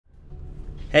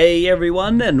Hey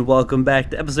everyone, and welcome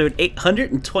back to episode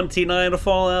 829 of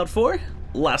Fallout 4.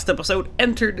 Last episode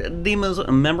entered Dima's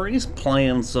memories,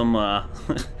 playing some, I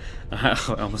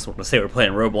almost want to say we're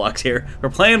playing Roblox here. We're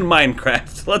playing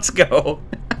Minecraft. Let's go.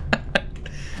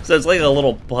 So it's like a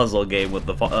little puzzle game with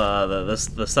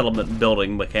the settlement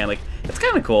building mechanic. It's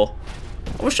kind of cool.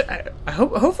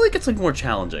 Hopefully it gets like more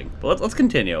challenging. But let's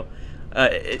continue.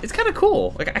 It's kind of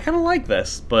cool. Like, I kind of like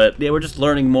this, but yeah, we're just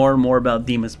learning more and more about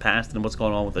Dima's past and what's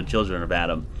going on with the children of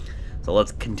Adam. So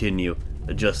let's continue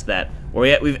just that. Where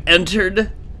we at? We've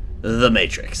entered the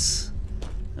Matrix.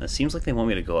 It seems like they want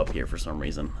me to go up here for some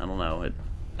reason. I don't know.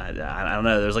 I don't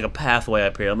know. There's like a pathway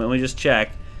up here. Let me just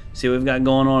check. See what we've got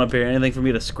going on up here. Anything for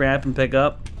me to scrap and pick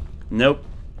up? Nope.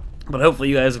 But hopefully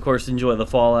you guys, of course, enjoy the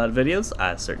Fallout videos.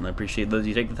 I certainly appreciate those of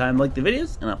you take the time to like the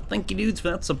videos, and I'll thank you dudes for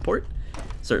that support.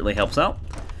 Certainly helps out.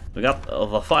 We got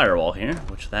the firewall here,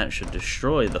 which that should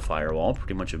destroy the firewall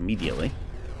pretty much immediately.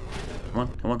 Come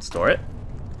on, store it.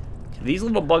 These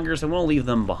little buggers, I want to leave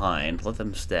them behind. Let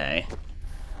them stay.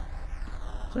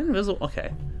 Is that invisible?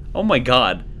 Okay. Oh my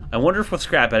god. I wonder if with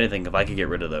scrap anything, if I could get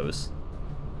rid of those.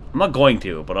 I'm not going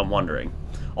to, but I'm wondering.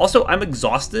 Also, I'm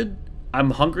exhausted.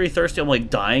 I'm hungry, thirsty. I'm like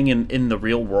dying in the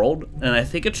real world, and I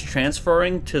think it's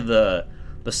transferring to the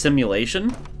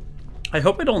simulation. I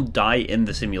hope I don't die in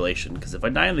the simulation, because if I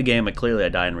die in the game, I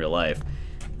die in real life.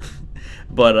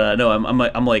 But no,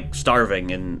 I'm like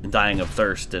starving and dying of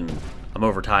thirst, and I'm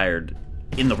overtired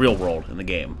in the real world in the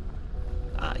game.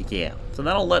 Yeah, so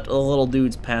that'll let the little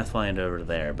dudes pathfind over to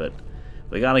there, but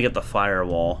we gotta get the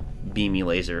firewall beamy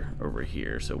laser over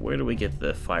here. So where do we get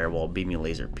the firewall beamy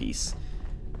laser piece?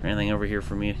 Anything over here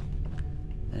for me?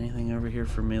 Anything over here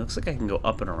for me? Looks like I can go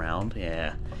up and around.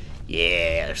 Yeah.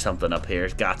 Yeah, there's something up here.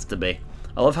 It's got to be.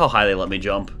 I love how high they let me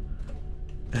jump.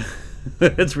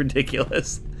 It's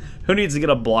ridiculous. Who needs to get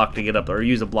a block to get up there, or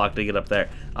use a block to get up there?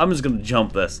 I'm just gonna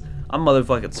jump this. I'm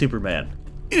motherfucking Superman.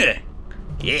 Yeah.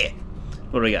 Yeah.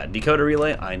 What do we got? Decoder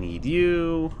relay. I need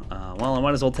you. Well, I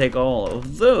might as well take all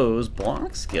of those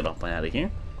blocks. Get up and out of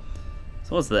here.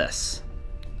 So what's this?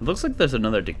 It looks like there's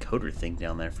another decoder thing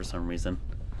down there for some reason.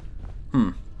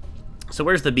 So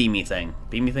where's the beamy thing?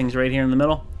 Beamy thing's right here in the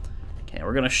middle. Okay,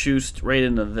 we're gonna shoot right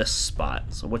into this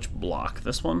spot. So which block?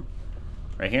 This one?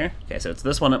 Right here? Okay, so it's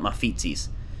this one at my feetsies.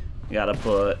 We gotta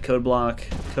put code block,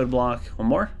 one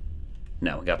more?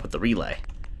 No, we gotta put the relay.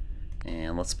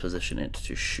 And let's position it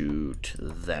to shoot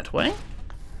that way.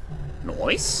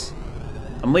 Nice.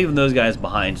 I'm leaving those guys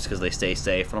behind just because they stay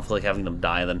safe. I don't feel like having them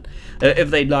die then. If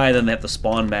they die, then they have to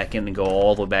spawn back in and go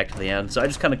all the way back to the end. So I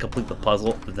just kind of complete the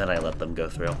puzzle, and then I let them go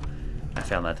through. I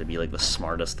found that to be like the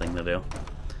smartest thing to do.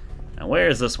 Now where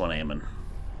is this one aiming?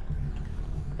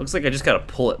 Looks like I just gotta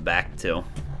pull it back too.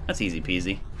 That's easy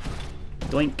peasy.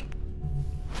 Doink.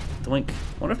 Doink.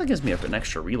 I wonder if that gives me an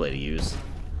extra relay to use.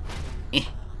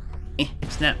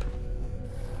 Snap.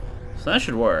 So that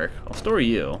should work. I'll store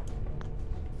you.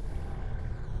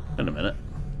 Wait a minute.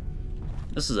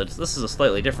 This is a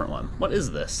slightly different one. What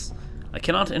is this? I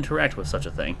cannot interact with such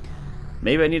a thing.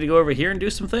 Maybe I need to go over here and do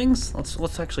some things?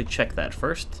 Let's actually check that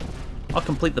first. I'll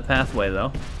complete the pathway though,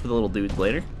 for the little dudes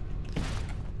later.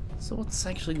 So what's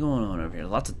actually going on over here?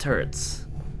 Lots of turrets.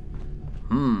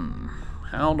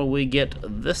 How do we get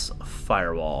this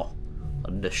firewall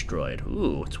destroyed?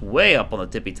 Ooh, it's way up on the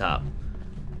tippy top.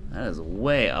 That is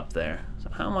way up there. So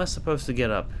how am I supposed to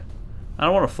get up? I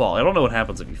don't want to fall. I don't know what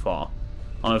happens if you fall.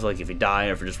 I don't know if you die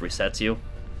or if it just resets you.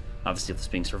 Obviously, if this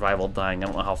being survival dying, I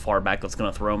don't know how far back that's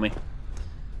going to throw me.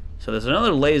 So there's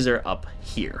another laser up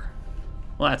here.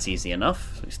 Well, that's easy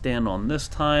enough. So we stand on this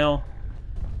tile.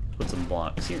 Put some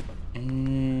blocks here.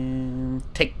 And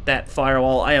take that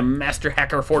firewall. I am Master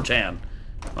Hacker 4chan.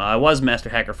 I was Master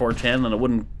Hacker 4chan, and it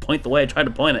wouldn't point the way I tried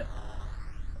to point it.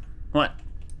 What?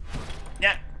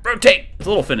 Yeah, rotate! It's a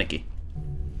little finicky.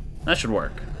 That should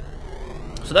work.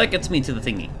 So that gets me to the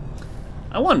thingy.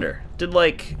 I wonder, did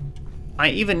I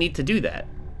even need to do that?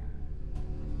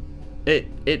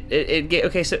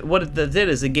 Okay, so what it did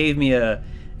is it gave me a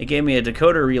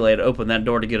decoder relay to open that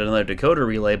door to get another decoder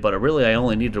relay, but really I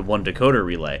only needed one decoder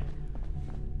relay.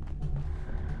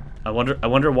 I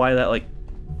wonder why that, I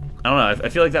don't know, I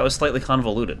feel like that was slightly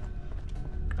convoluted.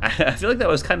 I feel like that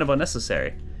was kind of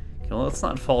unnecessary. Okay, well, let's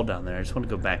not fall down there. I just want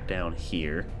to go back down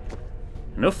here.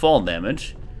 No fall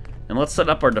damage. And let's set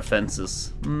up our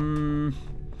defenses.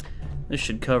 This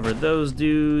should cover those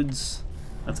dudes.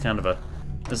 This is kind of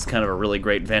a really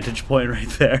great vantage point right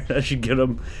there. That should get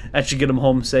them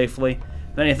home safely.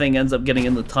 If anything ends up getting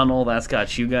in the tunnel, that's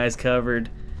got you guys covered.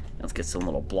 Let's get some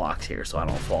little blocks here so I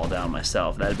don't fall down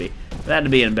myself. That'd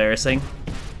be embarrassing.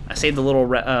 I saved the little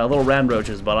round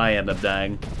roaches, but I end up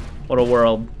dying. What a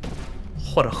world.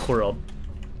 What a world.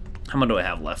 How many do I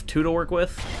have left? 2 to work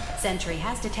with? Sentry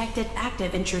has detected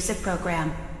active intrusive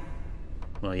program.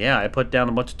 Well, yeah, I put down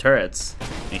a bunch of turrets.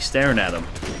 And he's staring at them.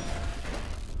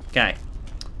 Okay.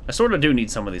 I sort of do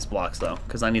need some of these blocks, though,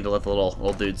 because I need to let the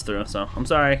little dudes through, so I'm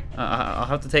sorry. I'll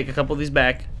have to take a couple of these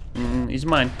back. These are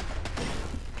mine.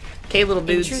 Okay, little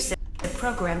dudes. Intrusive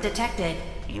program detected.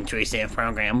 Intrusive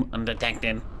program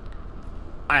undetected.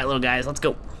 Alright, little guys, let's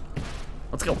go.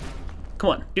 Let's go. Come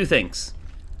on, do things.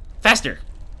 Faster!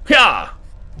 Yeah!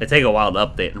 They take a while to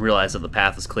update and realize that the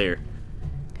path is clear.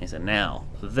 Okay, so now,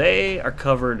 they are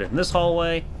covered in this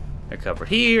hallway. They're covered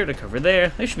here, they're covered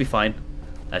there. They should be fine.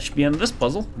 That should be end of this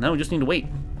puzzle. Now we just need to wait.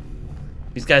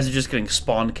 These guys are just getting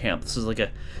spawn camped. This is like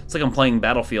it's like I'm playing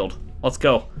Battlefield. Let's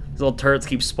go. These little turrets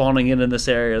keep spawning in this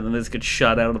area, and then they just get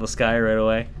shot out of the sky right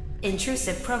away.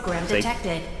 Intrusive program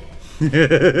detected.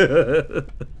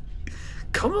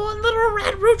 Come on, little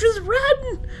rat roaches,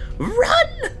 run!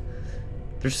 Run!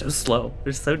 They're so slow.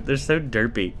 They're so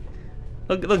derpy.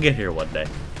 They'll get here one day.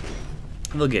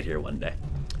 They'll get here one day.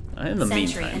 In the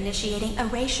Sentry meantime, initiating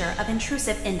erasure of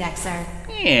intrusive indexer.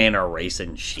 You ain't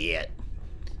erasing shit.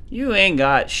 You ain't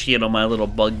got shit on my little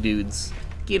bug dudes.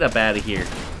 Get up out of here.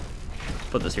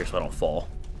 Put this here so I don't fall.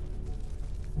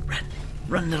 Run,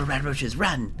 run, little rat roaches,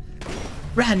 run,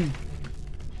 run,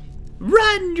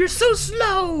 run! You're so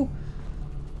slow.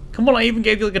 Come on, I even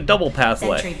gave you like a double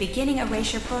pathway. Sentry beginning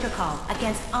erasure protocol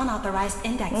against unauthorized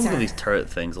indexer. Look at these turret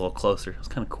things a little closer. It's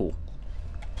kind of cool.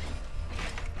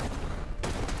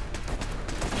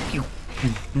 Pew.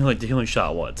 He only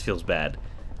shot once. Feels bad.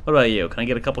 What about you? Can I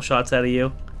get a couple shots out of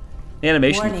you? The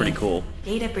animation's pretty cool.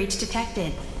 Data breach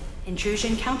detected.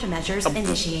 Intrusion countermeasures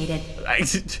initiated.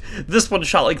 This one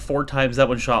shot like 4 times. That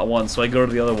one shot once. So I go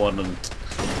to the other one, and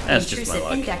that's just my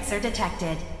luck. Intrusive indexer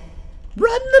detected.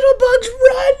 Run, little bugs,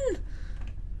 run!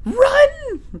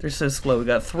 Run! They're so slow. We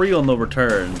got 3 on the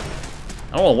return.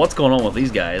 I don't know what's going on with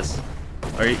these guys.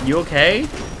 Are you okay?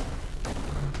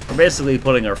 We're basically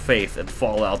putting our faith in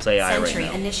Fallout's AI Sentry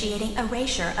right now. initiating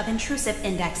erasure of intrusive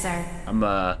indexer. I'm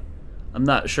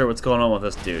not sure what's going on with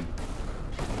this dude.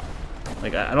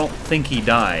 Like, I don't think he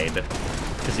died,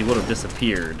 because he would have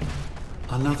disappeared.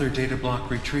 Another data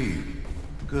block retrieved.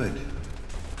 Good.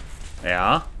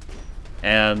 Yeah?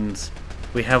 And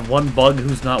we have one bug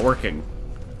who's not working.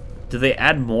 Do they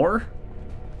add more?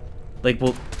 Like,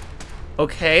 well...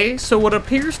 Okay, so what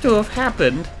appears to have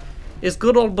happened is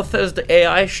good old Bethesda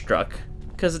AI struck.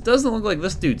 Because it doesn't look like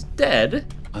this dude's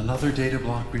dead. Another data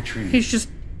block retrieved. He's just...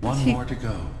 One more to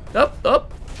go.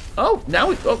 Oh, now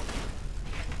we... Oh.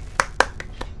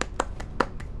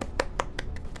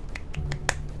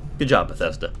 Good job,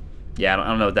 Bethesda. Yeah, I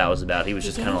don't know what that was about. He was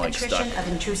just kind of like stuck. Attrition of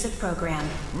intrusive program.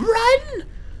 Run!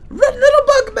 Run, little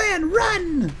bug man,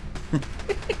 run!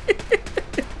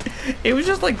 He was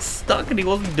just like stuck and he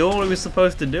wasn't doing what he was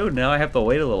supposed to do. Now I have to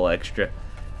wait a little extra.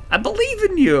 I believe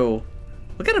in you!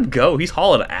 Look at him go. He's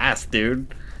hauling ass,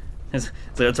 dude.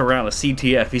 So it's around a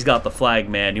CTF. He's got the flag,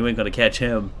 man. You ain't gonna catch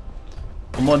him.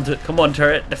 Come on,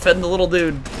 turret. Defend the little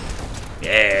dude.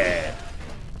 Yeah.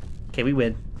 Okay, we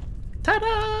win.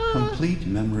 Ta-da! Complete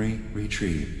memory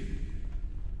retrieved.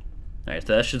 Alright,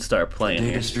 so that should start playing The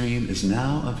data here. stream is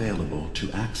now available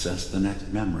to access the next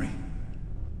memory.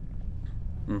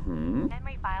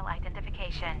 Memory file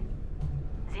identification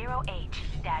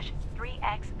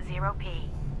 0H-3X0P.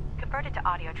 Converted to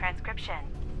audio transcription.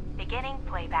 Beginning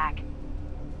playback.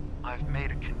 I've made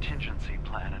a contingency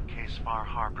plan in case Far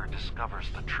Harbor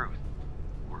discovers the truth,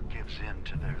 or gives in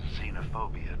to their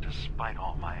xenophobia despite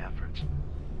all my efforts.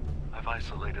 I've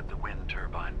isolated the wind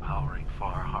turbine powering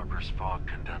Far Harbor's fog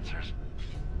condensers.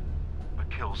 A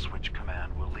kill switch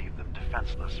command will leave them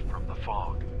defenseless from the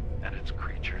fog and its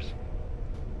creatures.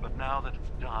 But now that it's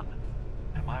done,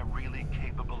 am I really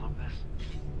capable of this?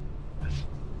 This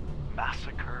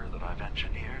massacre that I've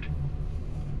engineered?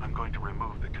 I'm going to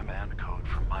remove the command code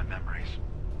from my memories.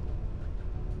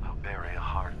 I'll bury a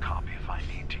hard copy if I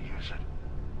need to use it.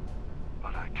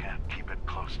 But I can't keep it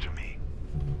close to me.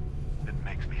 It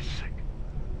makes me sick.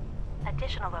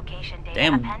 Additional location data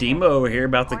Damn, appended. Demo over here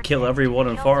about to kill everyone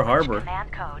in Kill Far switch Harbor.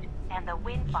 Command code and the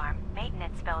wind farm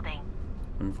maintenance building.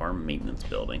 Wind farm maintenance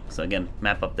building. So again,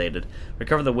 map updated.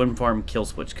 Recover the wind farm kill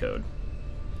switch code.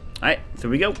 Alright, here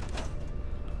we go.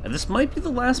 And this might be the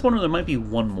last one, or there might be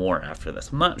one more after this.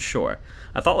 I'm not sure.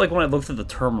 I thought like when I looked at the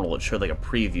terminal, it showed like a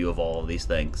preview of all of these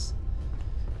things.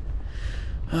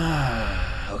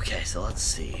 Okay, so let's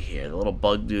see here. The little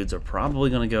bug dudes are probably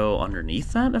going to go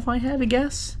underneath that, if I had to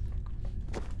guess.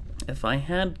 If I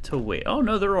had to wait. Oh,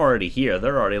 no, they're already here.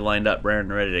 They're already lined up,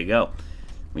 and ready to go.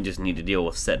 We just need to deal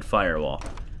with said firewall.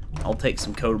 I'll take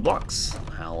some code blocks.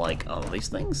 I'll like all of these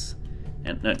things.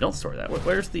 And no, don't store that.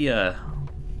 Where's the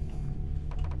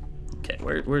okay,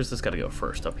 where's this gotta go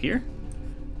first? Up here?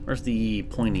 Where's the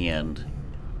pointy end?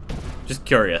 Just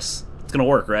curious. It's gonna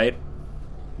work, right?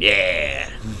 Yeah.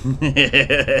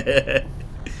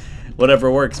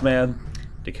 Whatever works, man.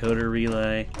 Decoder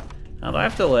relay. Now, do I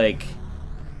have to like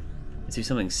do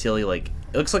something silly? Like,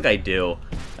 it looks like I do.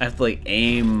 I have to like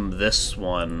aim this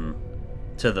one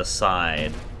to the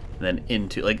side and then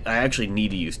into, like, I actually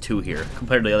need to use 2 here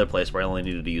compared to the other place where I only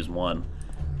needed to use 1,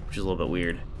 which is a little bit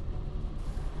weird.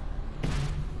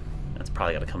 That's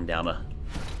probably got to come down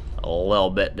a little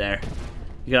bit there.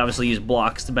 You can obviously use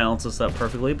blocks to balance this up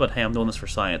perfectly, but hey, I'm doing this for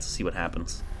science to see what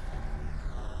happens.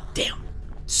 Damn,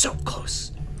 so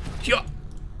close. Yeah.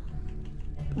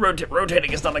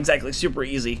 Rotating is not exactly super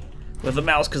easy with the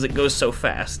mouse because it goes so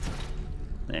fast.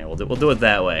 Yeah, we'll do it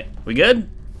that way. We good?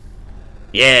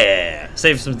 Yeah,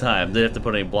 save some time. Didn't have to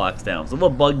put any blocks down. So the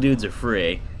little bug dudes are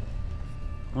free.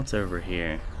 What's over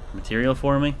here? Material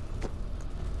for me?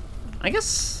 I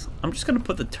guess I'm just gonna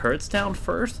put the turrets down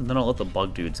first, and then I'll let the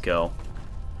bug dudes go.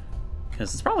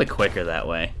 Because it's probably quicker that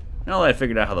way. Now that I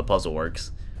figured out how the puzzle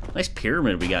works. Nice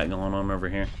pyramid we got going on over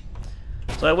here.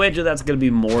 So I wager that's going to be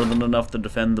more than enough to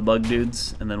defend the bug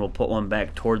dudes, and then we'll put one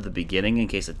back toward the beginning in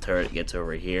case a turret gets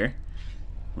over here.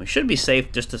 We should be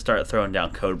safe just to start throwing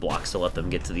down code blocks to let them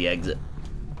get to the exit.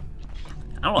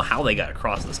 I don't know how they got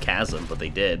across this chasm, but they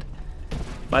did.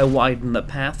 If I widen the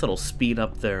path, it'll speed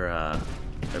up their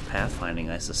pathfinding,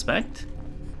 I suspect.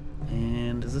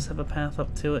 And does this have a path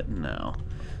up to it? No.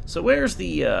 So where's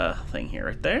the thing here?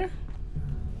 Right there?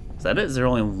 Is that it? Is there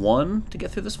only one to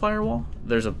get through this firewall?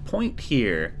 There's a point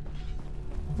here.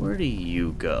 Where do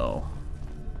you go?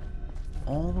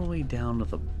 All the way down to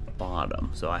the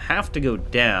bottom. So I have to go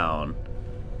down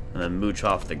and then mooch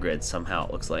off the grid somehow,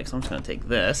 it looks like. So I'm just going to take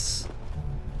this.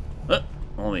 I'm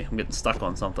getting stuck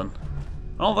on something.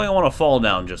 I don't think I want to fall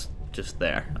down just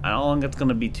there. I don't think it's going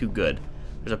to be too good.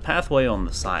 There's a pathway on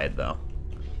the side, though.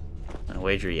 I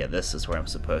wager, yeah, this is where I'm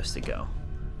supposed to go.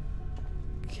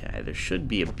 Okay, there should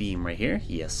be a beam right here.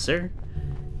 Yes, sir.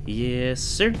 Yes,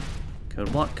 sir.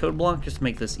 Code block, just to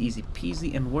make this easy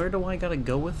peasy. And where do I gotta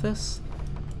go with this?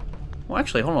 Well,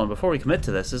 actually, hold on. Before we commit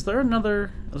to this, is there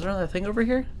another thing over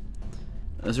here?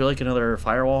 Is there like another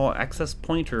firewall access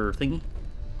point or thingy?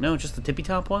 No, just the tippy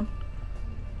top one?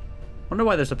 I wonder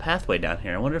why there's a pathway down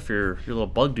here. I wonder if your little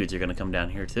bug dudes are gonna come down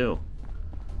here too.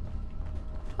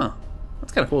 Huh.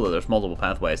 That's kind of cool that there's multiple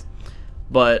pathways.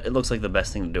 But it looks like the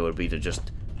best thing to do would be to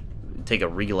just take a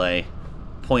relay,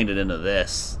 point it into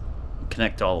this, and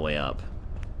connect all the way up.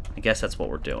 I guess that's what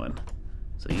we're doing.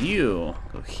 So you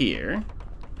go here.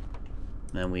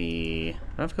 Then we... Do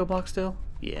I have to go block still?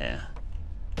 Yeah.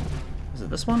 Is it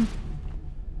this one?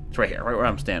 It's right here, right where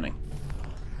I'm standing.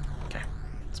 Okay.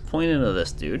 Let's point into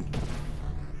this dude.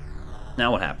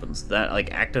 Now what happens? That, like,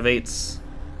 activates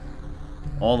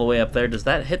all the way up there. Does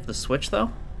that hit the switch,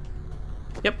 though?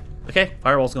 Yep. Okay,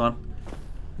 firewall's gone.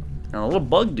 Now the little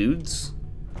bug dudes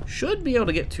should be able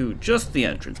to get to just the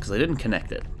entrance because I didn't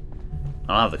connect it.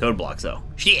 I don't have the code blocks though.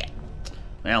 Shit!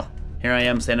 Well, here I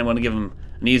am saying I want to give them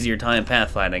an easier time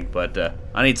pathfinding, but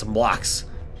I need some blocks.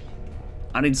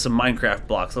 I need some Minecraft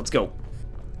blocks. Let's go.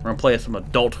 We're gonna play with some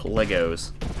adult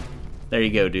Legos. There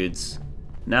you go, dudes.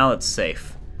 Now it's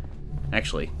safe.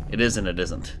 Actually, it is and it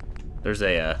isn't. There's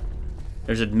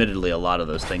admittedly a lot of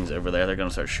those things over there. They're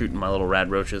gonna start shooting my little rad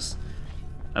roaches.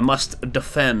 I must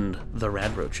defend the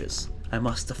rad roaches. I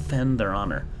must defend their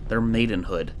honor, their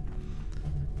maidenhood.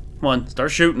 Come on,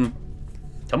 start shooting.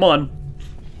 Come on.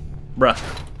 Bruh.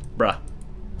 Bruh.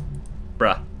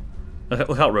 Bruh.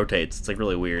 Look how it rotates. It's like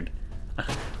really weird.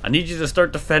 I need you to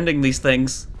start defending these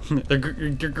things. You're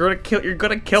gonna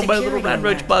kill my little rad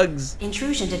roach bugs.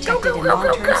 Intrusion detected in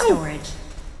long-term storage.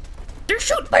 They're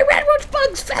shooting my rad roach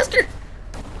bugs faster.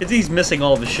 He's missing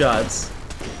all the shots.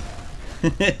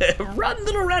 Run,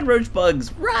 little rad roach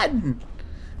bugs, run!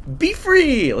 Be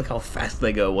free! Look how fast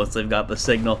they go once they've got the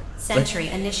signal. Sentry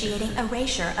initiating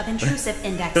erasure of intrusive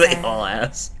indexer. They all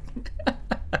ass.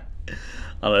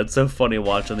 Oh, it's so funny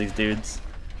watching these dudes.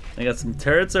 They got some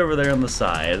turrets over there on the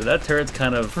side. That turret's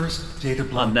kind of First data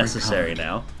block unnecessary recovered.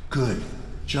 now. Good.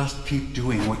 Just keep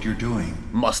doing what you're doing.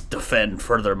 Must defend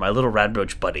further, my little rad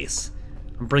roach buddies.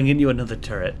 I'm bringing you another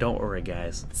turret. Don't worry,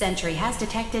 guys. Sentry has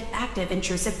detected active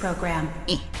intrusive program.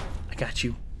 I got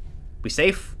you. We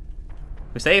safe?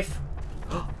 We safe?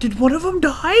 Did one of them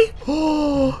die?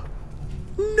 Oh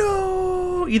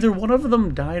no! Either one of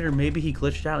them died, or maybe he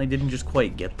glitched out and he didn't just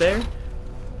quite get there.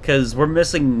 Because we're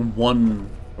missing one.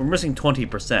 We're missing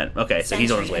 20%. Okay, so he's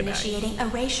on his way back. Initiating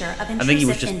erasure of intrusive I think he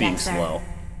was just being indexer. slow.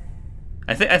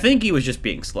 I think he was just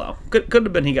being slow. Could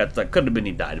have been he got stuck. Could have been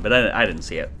he died, but I didn't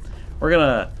see it. We're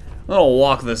gonna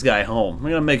walk this guy home.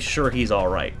 We're gonna make sure he's all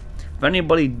right. If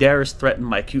anybody dares threaten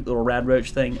my cute little rad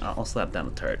roach thing, I'll slap down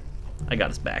a turret. I got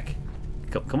his back.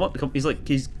 Come on, he's like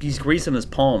he's greasing his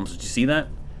palms. Did you see that?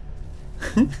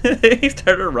 He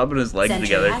started rubbing his legs Sentry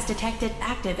together. has detected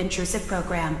active intrusive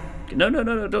program. No,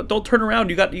 don't turn around.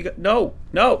 You got no,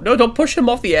 don't push him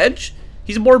off the edge.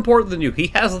 He's more important than you. He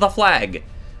has the flag.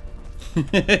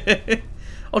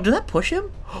 Oh, did that push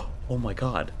him? Oh my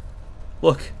god.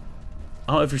 Look.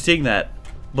 I don't know if you're seeing that,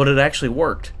 but it actually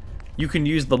worked. You can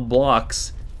use the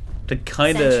blocks to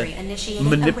kind of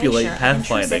manipulate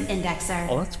pathfinding.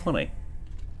 Oh, that's funny.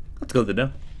 That's good to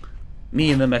know.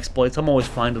 Me and them exploits, I'm always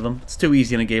fine with them. It's too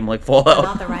easy in a game like Fallout.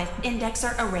 Unauthorized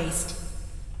indexer erased.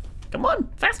 Come on,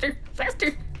 faster,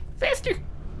 faster, faster.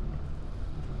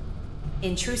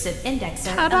 Intrusive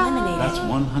indexer eliminated. That's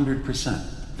 100%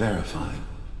 verified.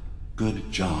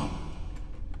 Good job.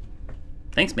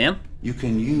 Thanks, man. You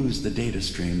can use the data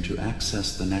stream to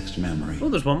access the next memory. Oh,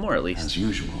 there's one more at least. As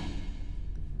usual.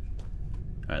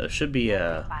 Alright, there should be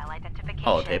a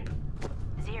holotape.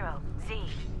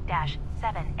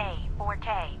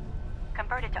 0Z-7A4K.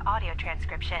 Converted to audio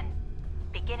transcription.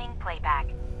 Beginning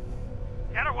playback.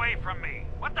 Get away from me!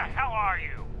 What the hell are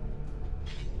you?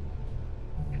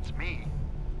 It's me.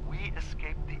 We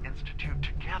escaped the Institute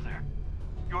together.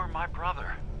 You're my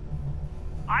brother.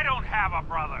 I don't have a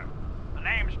brother. The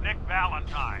name's Nick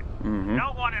Valentine.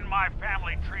 No one in my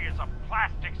family tree is a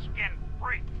plastic skin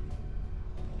freak.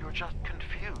 You're just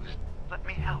confused. Let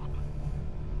me help.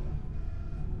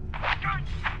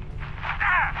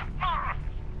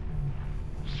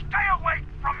 Stay away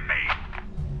from me!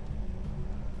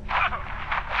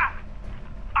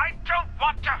 I don't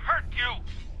want to hurt you!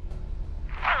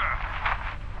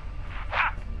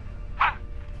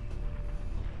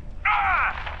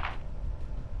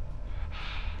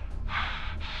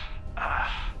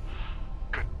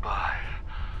 Goodbye,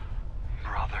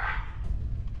 brother.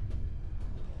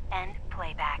 End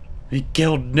playback. He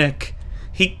killed Nick.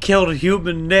 He killed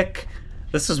human Nick.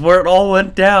 This is where it all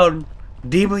went down.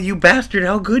 Dima, you bastard,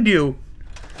 how could you?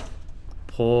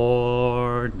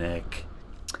 Poor Nick.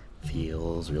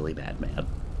 Feels really bad, man.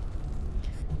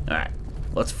 Alright,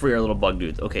 let's free our little bug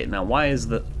dudes. Okay, now why is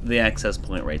the access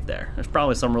point right there? There's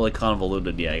probably some really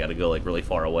convoluted, I gotta go like really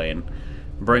far away and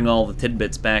bring all the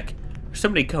tidbits back. There's so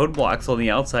many code blocks on the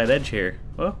outside edge here.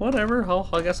 Well, whatever,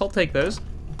 I guess I'll take those.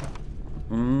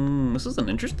 This is an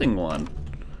interesting one.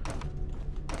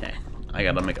 Okay, I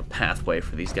gotta make a pathway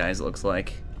for these guys, it looks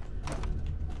like.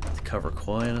 To cover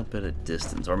quite a bit of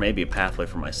distance, or maybe a pathway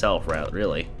for myself,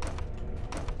 really.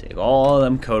 Take all of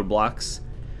them code blocks.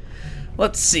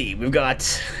 Let's see, we've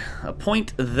got a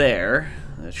point there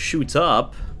that shoots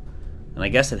up, and I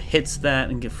guess it hits that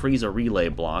and frees a relay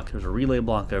block. There's a relay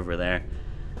block over there.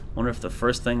 Wonder if the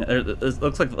first thing, it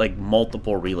looks like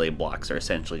multiple relay blocks are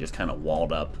essentially just kind of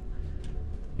walled up.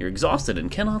 You're exhausted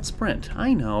and cannot sprint.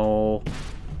 I know.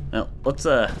 Well, let's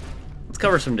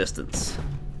cover some distance.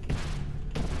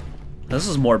 This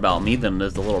is more about me than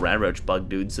is the little rad roach bug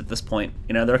dudes at this point.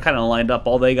 You know, they're kind of lined up.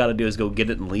 All they got to do is go get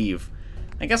it and leave.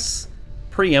 I guess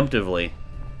preemptively,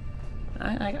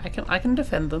 I can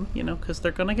defend them, you know, because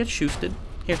they're gonna get shoosted.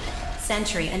 Here.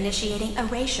 Sentry initiating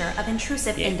erasure of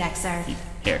intrusive indexer.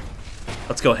 Here.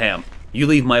 Let's go ham. You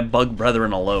leave my bug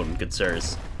brethren alone, good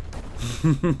sirs.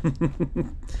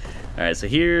 Alright, so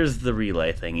here's the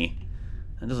relay thingy.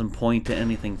 That doesn't point to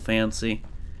anything fancy.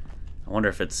 I wonder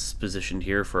if it's positioned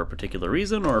here for a particular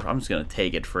reason, or if I'm just gonna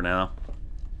take it for now.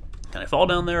 Can I fall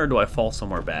down there, or do I fall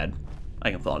somewhere bad?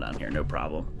 I can fall down here, no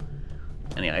problem.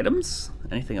 Any items?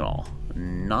 Anything at all?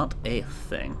 Not a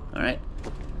thing. Alright,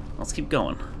 let's keep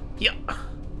going. Yeah.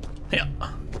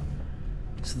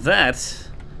 So that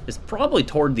is probably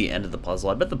toward the end of the puzzle.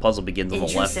 I bet the puzzle begins on the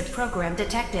left. Intrusive program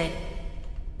detected.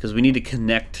 Because we need to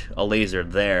connect a laser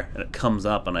there, and it comes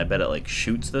up, and I bet it like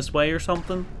shoots this way or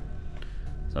something.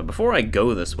 So before I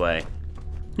go this way,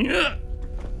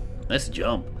 nice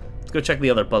jump. Let's go check the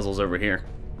other puzzles over here.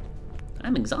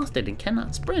 I'm exhausted and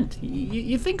cannot sprint.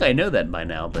 You think I know that by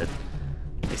now, but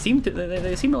they seem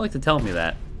to like to tell me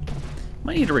that.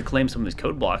 Might need to reclaim some of these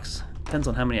code blocks. Depends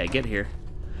on how many I get here.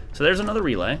 So there's another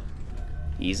relay.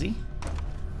 Easy.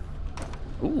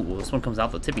 Ooh, this one comes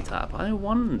out the tippy top. I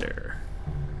wonder.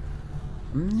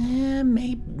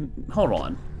 Maybe. Hold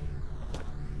on.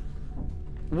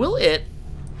 Will it,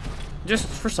 just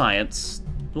for science,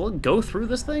 will it go through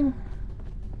this thing?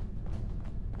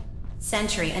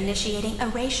 Sentry initiating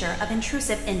erasure of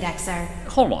intrusive indexer.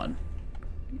 Hold on.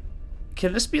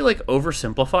 Can this be like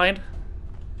oversimplified?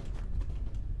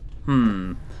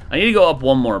 I need to go up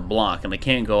one more block, and I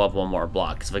can't go up one more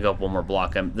block, because if I go up one more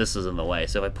block, this is in the way.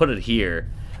 So if I put it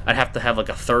here, I'd have to have like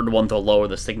a third one to lower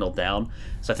the signal down.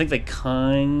 So I think they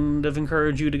kind of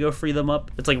encourage you to go free them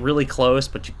up. It's like really close,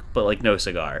 but like no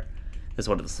cigar. Is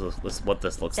what this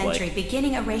looks Sentry like.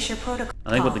 beginning erasure protocol.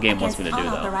 I think what the game wants me to do though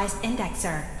unauthorized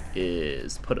indexer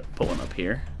is put one up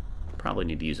here. Probably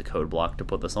need to use a code block to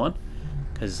put this on,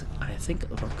 because I think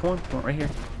come on right here.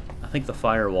 I think the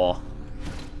firewall.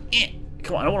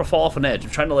 Come on, I don't want to fall off an edge. I'm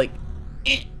trying to like.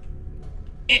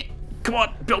 Come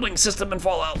on, building system and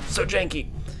Fallout. So janky.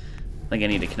 I think I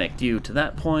need to connect you to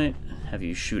that point. Have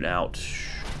you shoot out.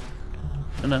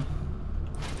 No.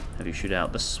 Have you shoot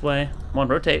out this way. Come on,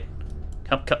 rotate.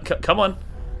 Come on.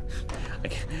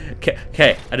 Okay,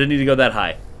 I didn't need to go that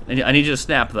high. I need you to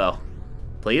snap though.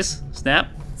 Please, snap.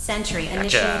 Sentry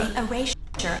initiating erasure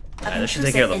of That should intrusive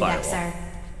take care of the indexer. firewall.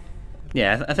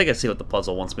 Yeah, I think I see what the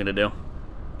puzzle wants me to do.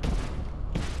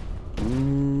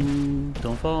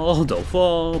 Don't fall, don't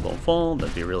fall, don't fall.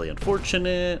 That'd be really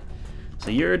unfortunate. So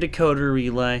you're a decoder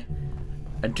relay.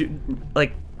 I do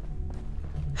like.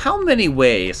 How many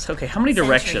ways? Okay, how many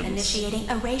directions? Initiating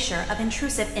erasure of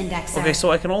intrusive indexer. Okay,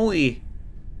 so I can only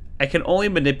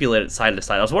manipulate it side to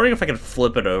side. I was wondering if I could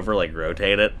flip it over, like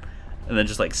rotate it, and then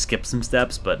just like skip some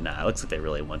steps. But nah, it looks like they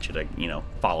really want you to,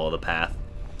 follow the path.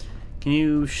 Can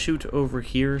you shoot over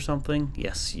here or something?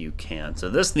 Yes, you can. So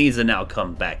this needs to now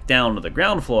come back down to the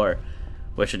ground floor,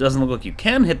 which it doesn't look like you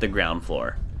can hit the ground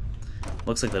floor.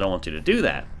 Looks like they don't want you to do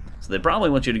that. So they probably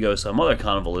want you to go some other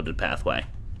convoluted pathway.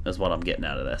 That's what I'm getting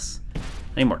out of this. I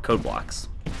need more code blocks.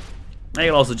 I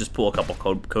can also just pull a couple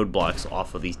code blocks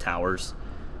off of these towers.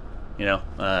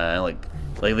 Like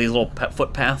these little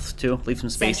footpaths too. Leave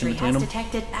some space in between them.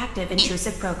 Detected active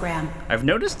intrusive program. I've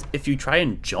noticed if you try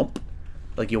and jump,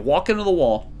 like you walk into the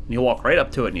wall, and you walk right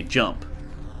up to it and you jump,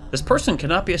 this person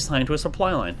cannot be assigned to a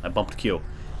supply line. I bumped Q.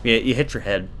 You hit your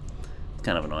head. It's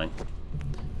kind of annoying.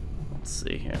 Let's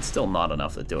see here. It's still not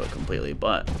enough to do it completely,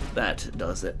 but that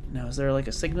does it. Now, is there like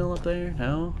a signal up there?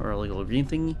 No? Or like a little green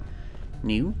thingy?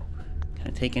 New? Can I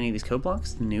take any of these code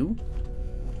blocks? New?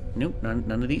 Nope, none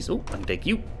of these. Oh, I can take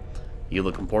you. You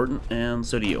look important, and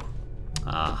so do you.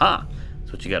 Aha!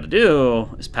 So what you gotta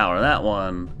do is power that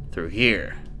one through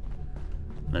here.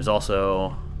 And there's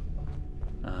also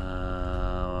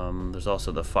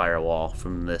the firewall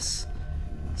from this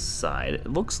side. It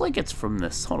looks like it's from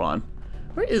this. Hold on.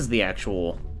 Where is the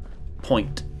actual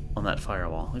point on that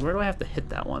firewall? Like, where do I have to hit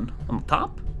that one? On the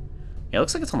top? Yeah, it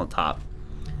looks like it's on the top.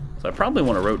 So I probably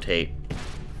want to rotate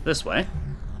this way.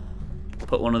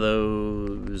 Put one of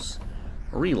those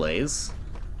relays.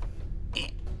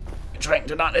 Trying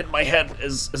to not hit my head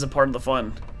is a part of the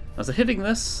fun. Is it hitting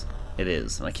this? It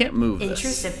is. And I can't move this.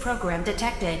 Intrusive program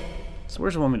detected. So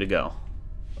where's it want me to go?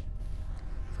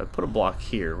 If I put a block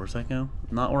here, where's that go?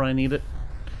 Not where I need it.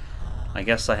 I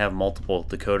guess I have multiple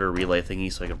decoder relay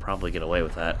thingies, so I could probably get away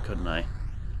with that, couldn't I?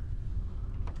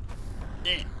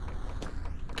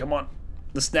 Come on.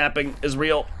 The snapping is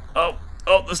real. Oh,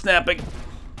 the snapping.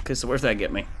 Okay, so where's that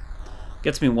get me?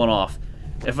 Gets me one off.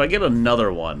 If I get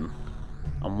another one,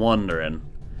 I'm wondering,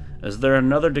 is there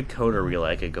another decoder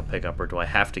relay I could go pick up, or do I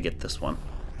have to get this one?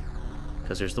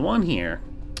 Because there's the one here.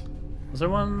 Was there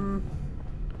one?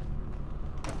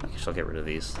 I guess I'll get rid of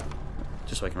these,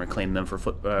 just so I can reclaim them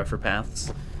for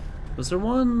paths. Was there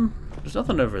one? There's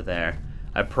nothing over there.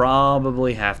 I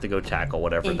probably have to go tackle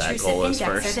whatever that goal is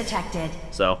first. Detected.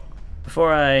 So,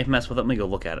 before I mess with it, let me go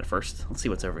look at it first. Let's see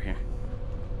what's over here.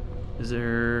 Is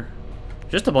there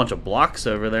just a bunch of blocks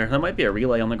over there? That might be a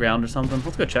relay on the ground or something.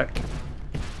 Let's go check.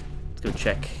 Let's go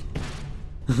check.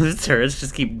 These turrets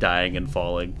just keep dying and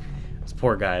falling. Those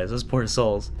poor guys. Those poor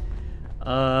souls.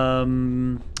 Oh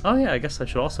yeah, I guess I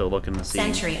should also look and see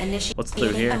what's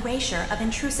through here. Erasure of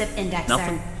intrusive indexer.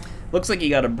 Nothing. Looks like you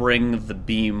gotta bring the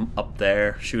beam up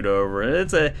there, shoot over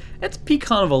it. It's P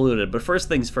convoluted, but first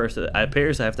things first, it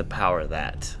appears I have to power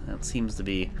that. That seems to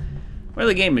be where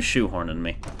the game is shoehorning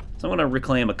me. So I'm gonna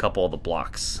reclaim a couple of the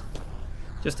blocks.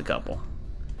 Just a couple.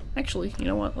 Actually, you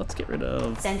know what? Let's get rid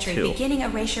of Sentry two. Beginning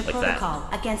erasure Like protocol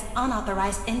against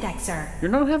unauthorized indexer.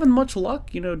 You're not having much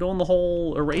luck, doing the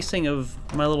whole erasing of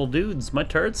my little dudes. My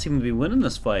turrets seem to be winning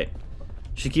this fight.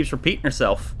 She keeps repeating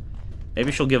herself.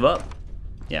 Maybe she'll give up.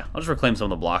 Yeah, I'll just reclaim some of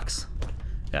the blocks.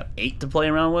 Got 8 to play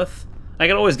around with. I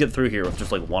can always get through here with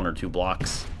just like 1 or 2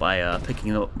 blocks by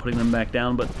putting them back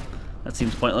down, but that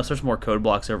seems pointless. There's more code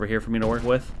blocks over here for me to work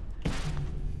with.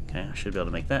 Okay, I should be able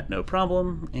to make that, no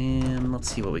problem. And let's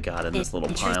see what we got in this little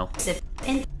pile.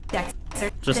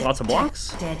 Just lots of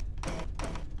blocks?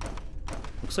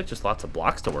 Looks like just lots of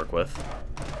blocks to work with.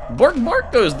 Bark,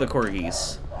 bark goes the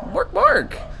corgis. Bark,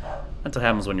 bark. That's what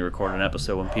happens when you record an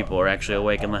episode when people are actually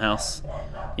awake in the house.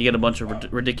 You get a bunch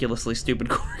of ridiculously stupid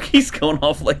quirkies going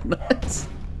off like nuts.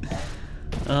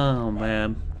 Oh,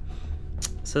 man.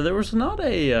 So there was not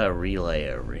a relay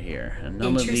over here, and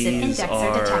none of these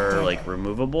are, like,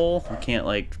 removable. We can't,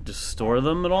 like, just store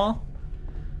them at all.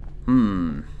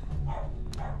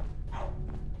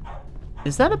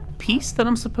 Is that a piece that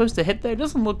I'm supposed to hit there? It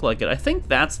doesn't look like it. I think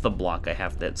that's the block I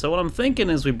have to hit. So what I'm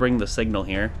thinking is we bring the signal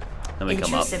here, and we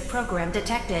come up. Intrusive program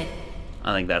detected.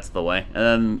 I think that's the way. And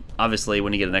then, obviously,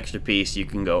 when you get an extra piece, you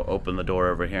can go open the door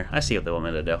over here. I see what they want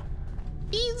me to do.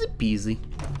 Easy peasy.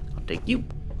 I'll take you.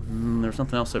 There's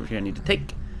something else over here I need to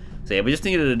take. So yeah, we just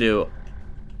needed to do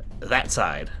that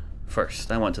side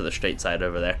first. I went to the straight side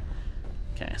over there.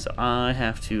 Okay, so I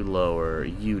have to lower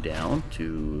you down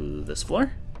to this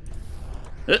floor.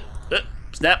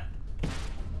 Snap.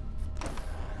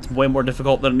 It's way more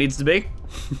difficult than it needs to be.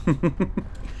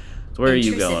 So where are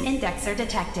you going? Indexer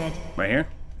detected. Right here?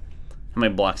 How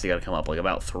many blocks you gotta come up? Like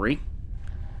about 3?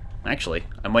 Actually,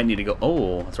 I might need to go...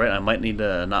 Oh, that's right. I might need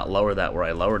to not lower that where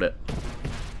I lowered it.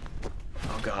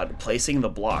 Oh god, placing the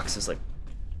blocks is like...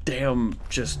 Damn,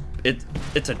 just...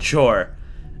 It's a chore.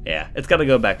 Yeah, it's gotta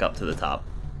go back up to the top.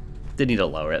 Didn't need to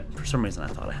lower it. For some reason I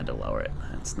thought I had to lower it.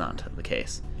 That's not the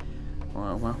case.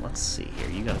 Well, let's see here.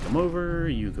 You gotta come over.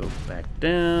 You go back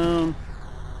down.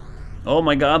 Oh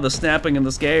my god, the snapping in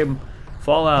this game.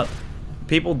 Fallout.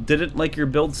 People didn't like your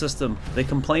build system. They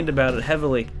complained about it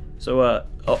heavily. So, a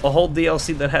whole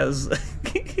DLC that has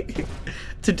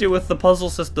to do with the puzzle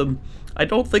system, I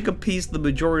don't think appeased the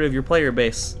majority of your player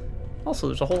base. Also,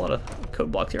 there's a whole lot of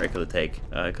code blocks here I could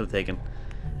have taken.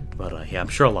 But, yeah, I'm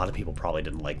sure a lot of people probably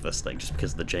didn't like this thing just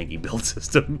because of the janky build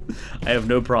system. I have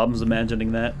no problems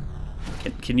imagining that.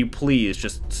 Can you please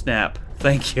just snap?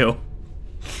 Thank you.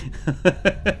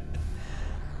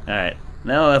 Alright,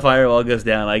 now that firewall goes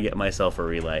down, I get myself a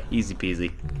relay. Easy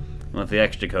peasy. And with the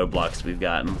extra code blocks we've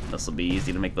gotten, this will be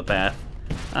easy to make the path.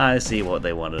 I see what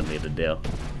they wanted me to do.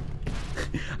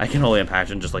 I can only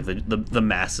imagine just like the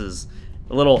masses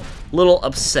a little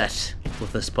upset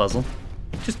with this puzzle.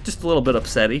 Just a little bit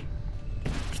upsetty.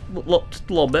 Just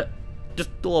a little bit. Just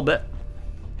a little bit.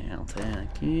 I'll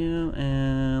take you,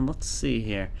 and let's see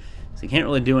here. So you can't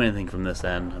really do anything from this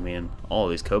end. I mean, all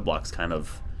of these code blocks kind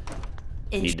of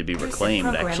need to be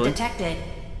reclaimed, actually. Detected.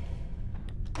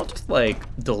 I'll just, like,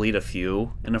 delete a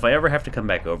few, and if I ever have to come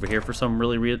back over here for some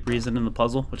really reason in the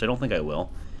puzzle, which I don't think I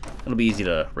will, it'll be easy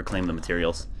to reclaim the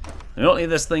materials. We don't need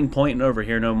this thing pointing over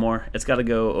here no more. It's got to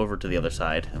go over to the other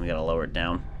side, and we got to lower it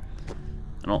down.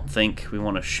 I don't think we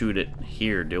want to shoot it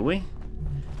here, do we?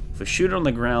 If we shoot it on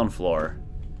the ground floor...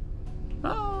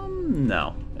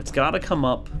 no. It's got to come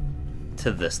up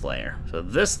to this layer. So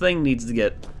this thing needs to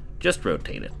get just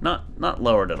rotated, not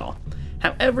lowered at all.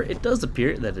 However, it does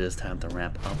appear that it is time to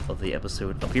wrap up of the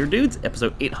episode up here, dudes.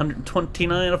 Episode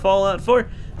 829 of Fallout 4.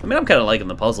 I mean, I'm kind of liking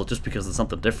the puzzle just because it's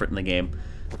something different in the game.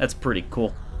 That's pretty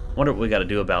cool. Wonder what we got to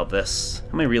do about this.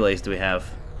 How many relays do we have?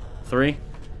 3?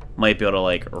 Might be able to,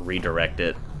 like, redirect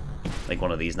it. Like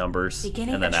one of these numbers,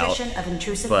 Beginning and then out. of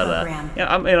intrusive But program.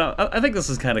 yeah, I think this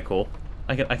is kind of cool.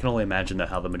 I can only imagine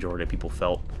how the majority of people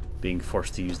felt being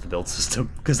forced to use the build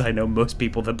system, because I know most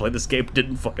people that play this game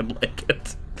didn't fucking like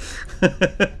it.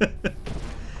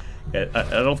 Yeah,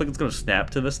 I don't think it's gonna snap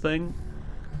to this thing.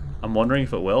 I'm wondering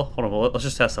if it will. Hold on, let's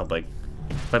just test something.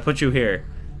 If I put you here,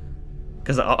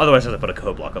 because otherwise I have to put a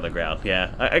code block on the ground.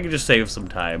 Yeah, I can just save some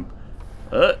time.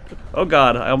 Oh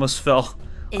god, I almost fell.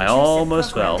 I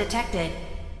almost fell. Detected.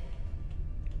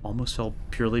 Almost fell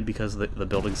purely because the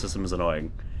building system is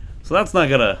annoying. So that's not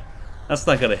gonna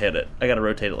hit it. I gotta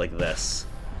rotate it like this.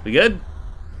 We good?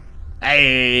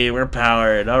 Hey, we're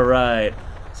powered. All right.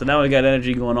 So now we got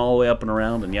energy going all the way up and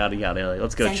around and yada yada.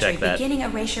 Let's go check that. Beginning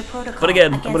erasure protocol. But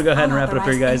again, I'm gonna go ahead and wrap it up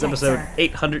here, guys. Episode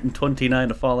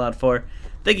 829 of Fallout 4.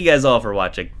 Thank you guys all for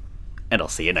watching, and I'll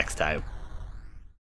see you next time.